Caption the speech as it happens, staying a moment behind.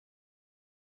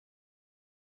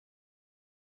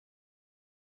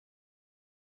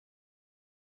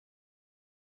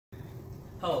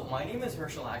Hello, my name is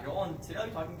Harshal Agrawal, and today I'll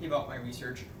be talking to you about my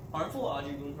research, harmful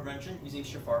algae bloom prevention using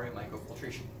Stopharia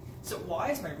mycofiltration. So why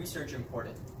is my research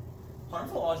important?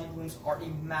 Harmful algae blooms are a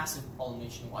massive problem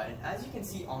nationwide, and as you can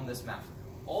see on this map,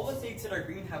 all the states that are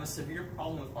green have a severe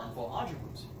problem with harmful algae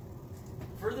blooms.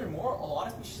 Furthermore, a lot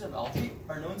of species of algae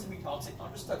are known to be toxic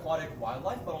not just to aquatic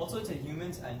wildlife, but also to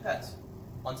humans and pets.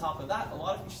 On top of that, a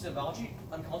lot of species of algae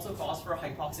can also cause for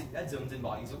hypoxic dead zones in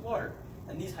bodies of water,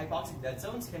 and these hypoxic dead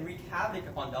zones can wreak havoc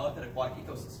upon delicate aquatic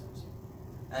ecosystems.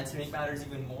 And to make matters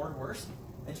even more worse,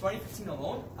 in 2015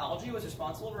 alone, algae was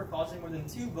responsible for causing more than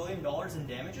 $2 billion in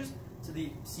damages to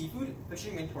the seafood,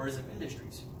 fishing, and tourism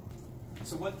industries.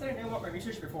 So what did I know about my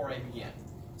research before I began?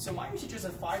 So my research is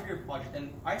a 5-year project,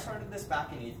 and I started this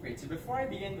back in 8th grade. So before I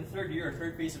began the third year or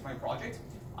third phase of my project,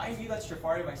 I knew that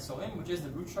Stopharia mycelium, which is the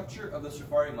root structure of the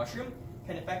Stopharia mushroom,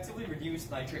 can effectively reduce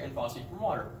nitrate and phosphate from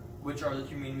water, which are the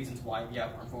two main reasons why we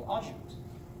have harmful algae blooms.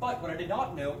 But what I did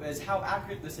not know is how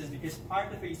accurate this is, because prior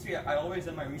to phase 3, I always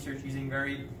did my research using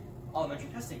very elementary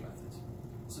testing methods.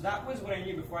 So that was what I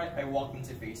knew before I walked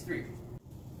into phase 3.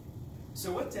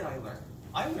 So what did I learn?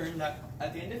 I learned that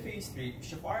at the end of phase 3,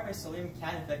 Stopharia mycelium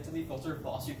can effectively filter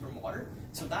phosphate from water,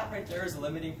 so that right there is a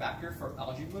limiting factor for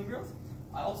algae bloom growth.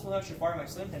 I also know that Stopharia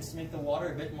mycelium tends to make the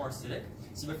water a bit more acidic.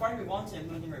 So before I move on to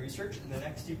implementing my research in the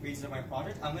next 2 phases of my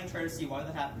project, I'm going to try to see why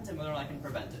that happens and whether I can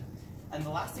prevent it. And the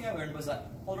last thing I learned was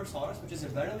that polar sawdust, which is a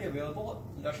readily available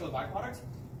industrial byproduct,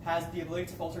 has the ability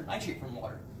to filter nitrate from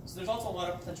water. So there's also a lot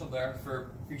of potential there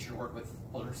for future work with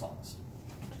polar sawdust.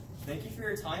 Thank you for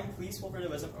your time. Please feel free to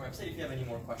visit our website if you have any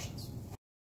more questions.